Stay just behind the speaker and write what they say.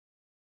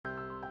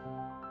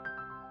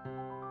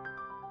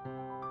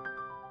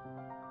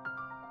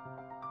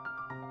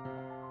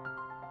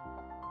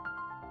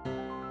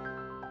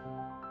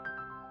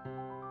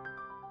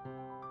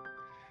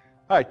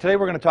All right, today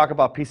we're going to talk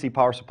about PC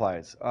power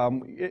supplies.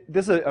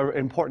 This is an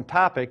important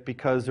topic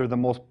because they're the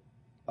most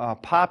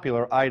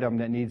popular item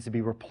that needs to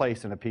be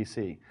replaced in a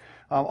PC.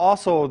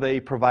 Also,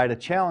 they provide a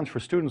challenge for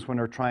students when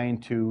they're trying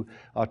to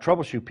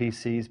troubleshoot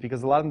PCs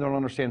because a lot of them don't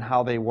understand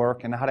how they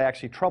work and how to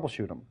actually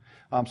troubleshoot them.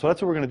 So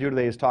that's what we're going to do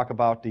today is talk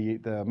about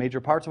the major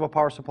parts of a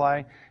power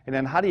supply and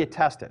then how do you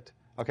test it.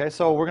 Okay,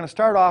 so we're going to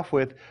start off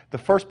with the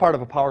first part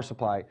of a power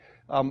supply.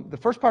 The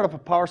first part of a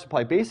power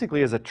supply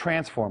basically is a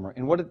transformer,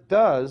 and what it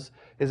does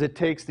is it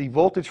takes the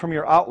voltage from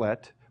your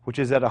outlet, which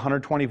is at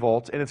 120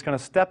 volts, and it's going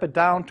to step it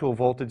down to a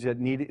voltage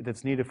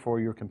that's needed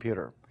for your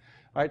computer.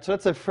 All right, so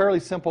that's a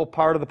fairly simple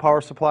part of the power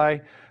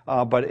supply,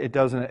 but it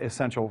does an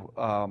essential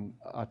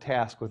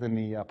task within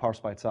the power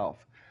supply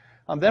itself.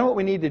 Then what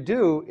we need to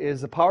do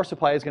is the power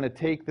supply is going to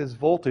take this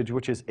voltage,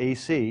 which is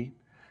AC,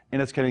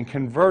 and it's going to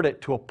convert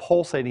it to a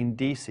pulsating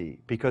DC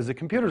because the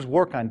computers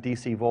work on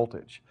DC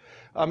voltage.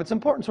 It's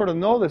important to sort of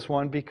know this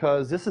one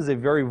because this is a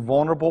very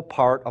vulnerable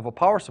part of a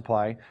power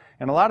supply,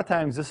 and a lot of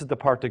times this is the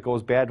part that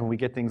goes bad when we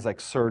get things like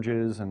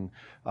surges and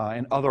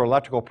other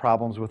electrical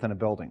problems within a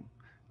building.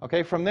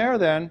 Okay, from there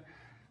then,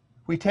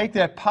 we take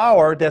that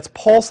power that's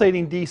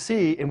pulsating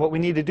DC, and what we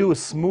need to do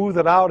is smooth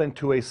it out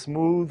into a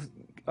smooth,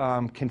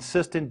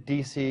 consistent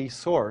DC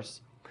source,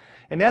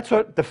 and that's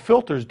what the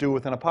filters do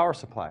within a power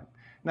supply.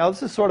 Now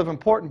this is sort of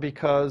important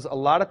because a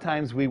lot of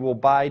times we will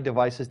buy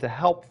devices to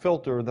help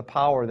filter the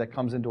power that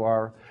comes into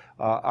our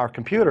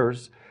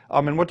computers,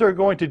 and what they're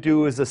going to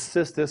do is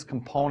assist this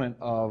component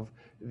of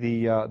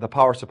the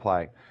power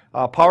supply.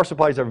 Power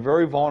supplies are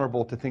very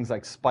vulnerable to things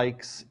like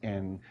spikes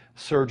and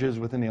surges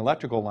within the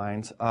electrical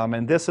lines,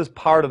 and this is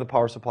part of the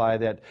power supply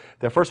that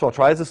first of all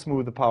tries to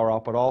smooth the power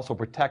out, but also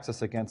protects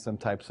us against some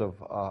types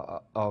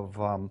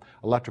of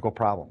electrical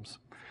problems.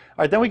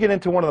 All right, then we get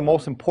into one of the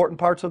most important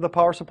parts of the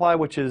power supply,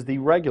 which is the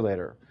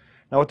regulator.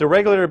 Now what the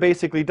regulator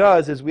basically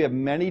does is we have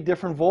many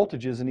different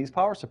voltages in these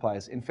power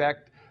supplies. In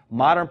fact,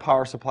 modern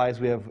power supplies,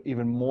 we have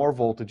even more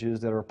voltages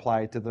that are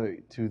applied to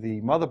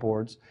the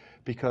motherboards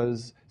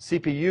because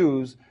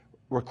CPUs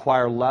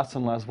require less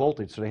and less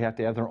voltage, so they have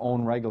to have their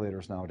own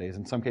regulators nowadays.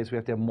 In some cases, we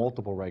have to have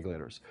multiple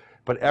regulators.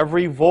 But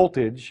every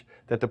voltage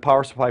that the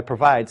power supply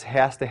provides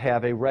has to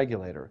have a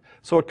regulator.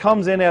 So it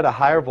comes in at a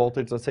higher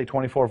voltage, let's say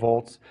 24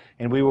 volts,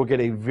 and we will get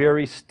a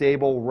very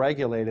stable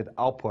regulated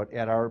output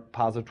at our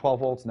positive 12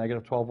 volts,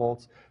 negative 12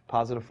 volts,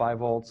 positive 5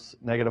 volts,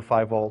 negative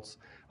 5 volts,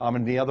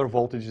 and the other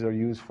voltages are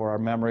used for our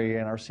memory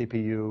and our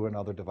CPU and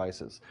other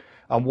devices.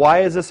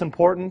 Why is this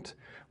important?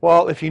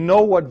 Well, if you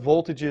know what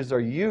voltages are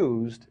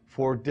used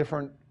for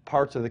different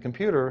parts of the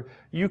computer,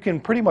 you can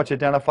pretty much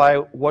identify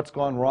what's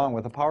gone wrong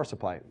with the power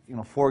supply. You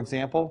know, for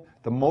example,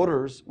 the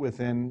motors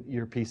within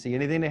your PC,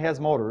 anything that has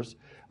motors,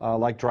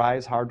 like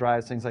drives, hard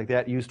drives, things like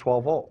that, use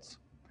 12 volts.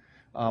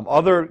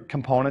 Other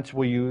components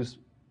will use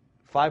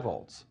 5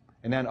 volts.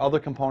 And then other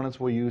components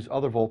will use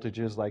other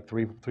voltages like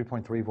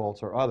 3.3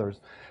 volts or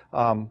others.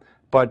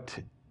 But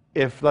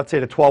if, let's say,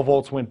 the 12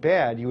 volts went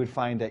bad, you would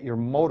find that your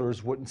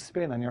motors wouldn't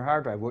spin on your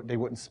hard drive. They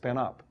wouldn't spin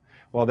up.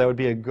 Well, that would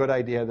be a good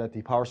idea that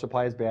the power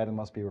supply is bad and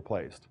must be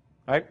replaced.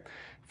 All right?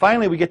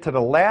 Finally, we get to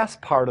the last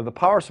part of the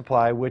power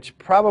supply, which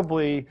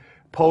probably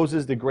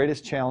poses the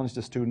greatest challenge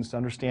to students to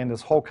understand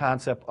this whole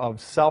concept of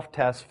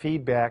self-test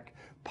feedback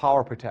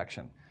power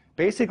protection.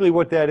 Basically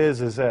what that is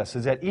this,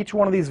 is that each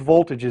one of these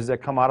voltages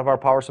that come out of our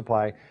power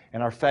supply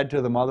and are fed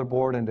to the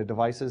motherboard and the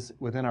devices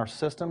within our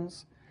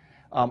systems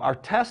are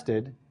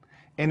tested,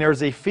 and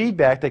there's a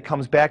feedback that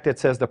comes back that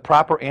says the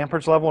proper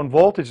amperage level and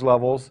voltage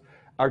levels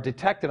are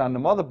detected on the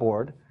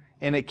motherboard,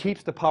 and it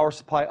keeps the power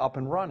supply up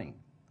and running.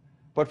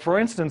 But for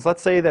instance,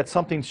 let's say that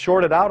something's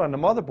shorted out on the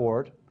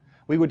motherboard,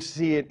 we would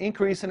see an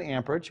increase in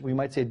amperage, we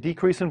might see a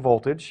decrease in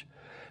voltage.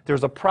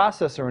 There's a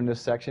processor in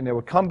this section that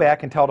would come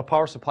back and tell the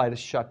power supply to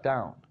shut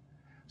down.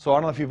 So I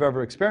don't know if you've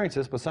ever experienced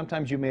this, but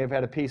sometimes you may have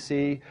had a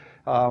PC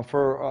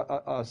for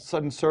a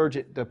sudden surge,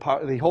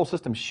 the whole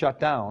system shut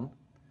down,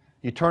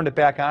 you turned it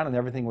back on and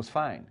everything was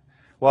fine.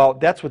 Well,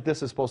 that's what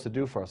this is supposed to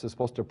do for us. It's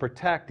supposed to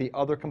protect the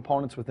other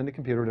components within the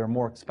computer that are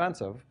more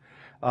expensive,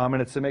 and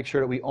it's to make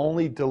sure that we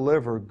only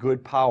deliver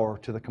good power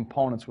to the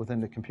components within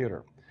the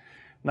computer.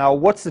 Now,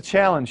 what's the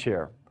challenge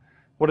here?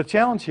 Well, the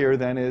challenge here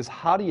then is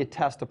how do you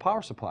test a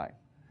power supply?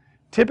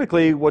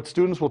 Typically, what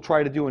students will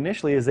try to do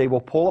initially is they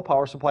will pull a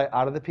power supply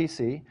out of the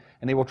PC,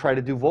 and they will try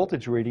to do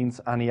voltage readings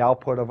on the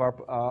output of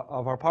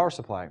our power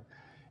supply.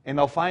 And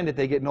they'll find that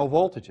they get no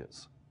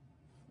voltages.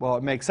 Well,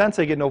 it makes sense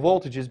they get no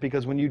voltages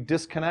because when you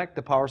disconnect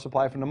the power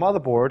supply from the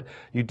motherboard,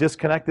 you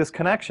disconnect this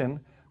connection,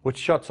 which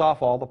shuts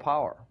off all the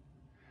power.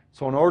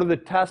 So in order to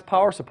test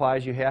power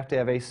supplies, you have to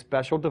have a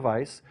special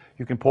device.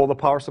 You can pull the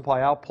power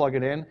supply out, plug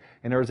it in,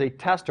 and there's a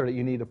tester that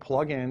you need to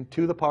plug in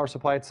to the power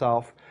supply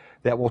itself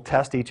that will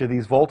test each of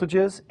these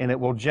voltages, and it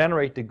will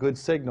generate the good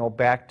signal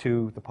back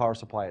to the power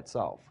supply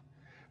itself.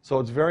 So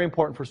it's very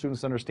important for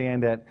students to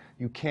understand that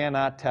you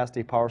cannot test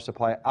a power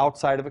supply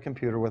outside of a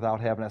computer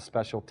without having a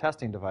special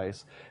testing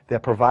device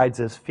that provides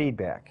this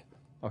feedback.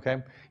 Okay?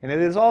 And it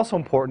is also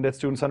important that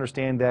students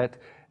understand that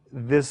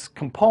this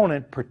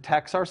component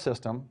protects our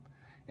system,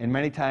 And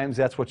many times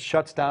that's what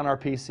shuts down our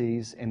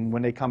PCs, and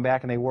when they come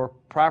back and they work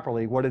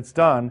properly, what it's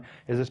done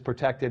is it's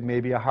protected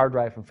maybe a hard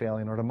drive from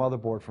failing or the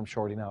motherboard from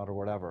shorting out or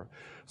whatever.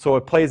 So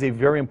it plays a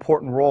very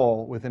important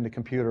role within the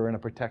computer, and it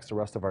protects the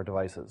rest of our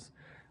devices.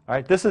 All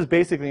right, this is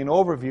basically an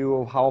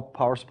overview of how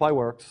power supply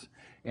works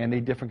and the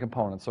different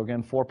components. So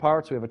again, 4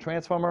 parts. We have a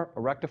transformer, a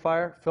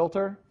rectifier,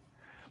 filter.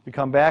 We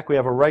come back, we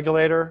have a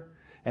regulator,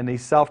 and the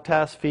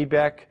self-test,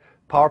 feedback,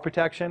 power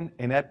protection,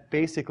 and that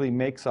basically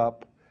makes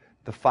up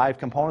the 5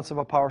 components of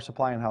a power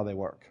supply and how they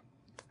work.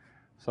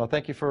 So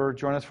thank you for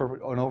joining us for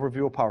an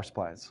overview of power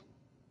supplies.